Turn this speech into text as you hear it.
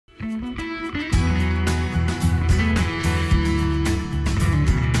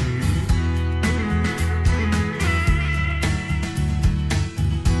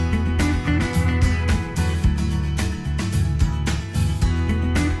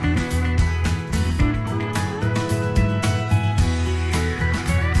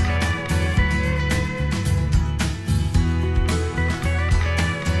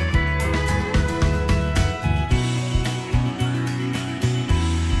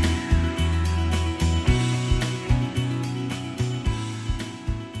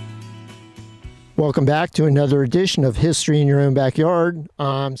Welcome back to another edition of History in Your Own Backyard.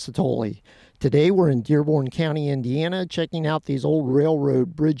 I'm Satoli. Today we're in Dearborn County, Indiana, checking out these old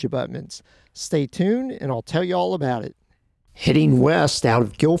railroad bridge abutments. Stay tuned and I'll tell you all about it. Heading west out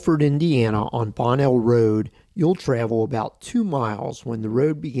of Guilford, Indiana on Bonnell Road, you'll travel about 2 miles when the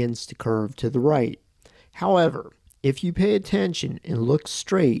road begins to curve to the right. However, if you pay attention and look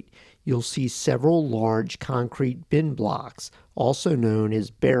straight, you'll see several large concrete bin blocks, also known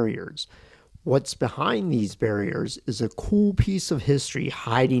as barriers. What's behind these barriers is a cool piece of history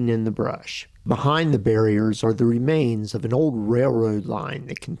hiding in the brush. Behind the barriers are the remains of an old railroad line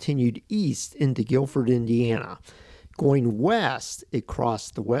that continued east into Guilford, Indiana. Going west, it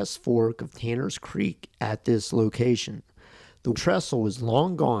crossed the West Fork of Tanner's Creek at this location. The trestle is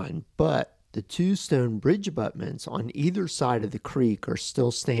long gone, but the 2 stone bridge abutments on either side of the creek are still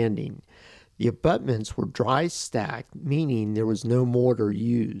standing. The abutments were dry stacked, meaning there was no mortar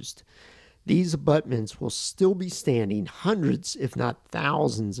used. These abutments will still be standing hundreds, if not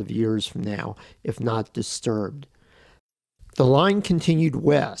thousands of years from now, if not disturbed. The line continued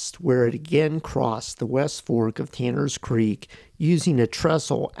west, where it again crossed the West Fork of Tanner's Creek using a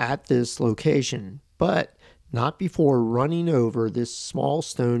trestle at this location, but not before running over this small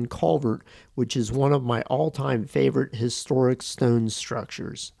stone culvert, which is one of my all-time favorite historic stone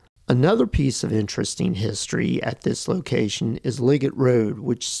structures. Another piece of interesting history at this location is Liggett Road,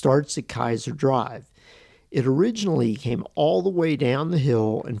 which starts at Kaiser Drive. It originally came all the way down the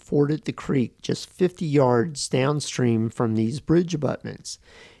hill and forded the creek just 50 yards downstream from these bridge abutments.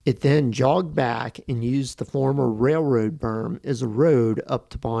 It then jogged back and used the former railroad berm as a road up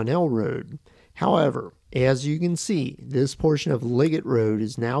to Bonnell Road. However, as you can see, this portion of Liggett Road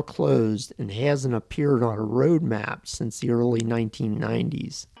is now closed and hasn't appeared on a road map since the early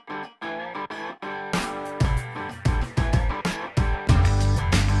 1990s.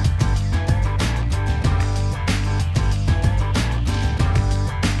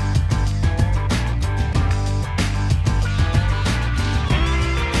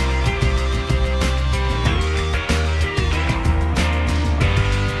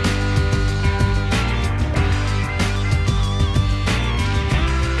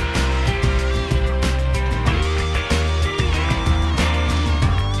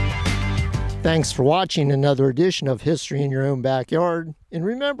 Thanks for watching another edition of History in Your Own Backyard. And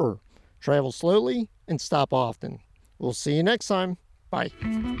remember, travel slowly and stop often. We'll see you next time. Bye.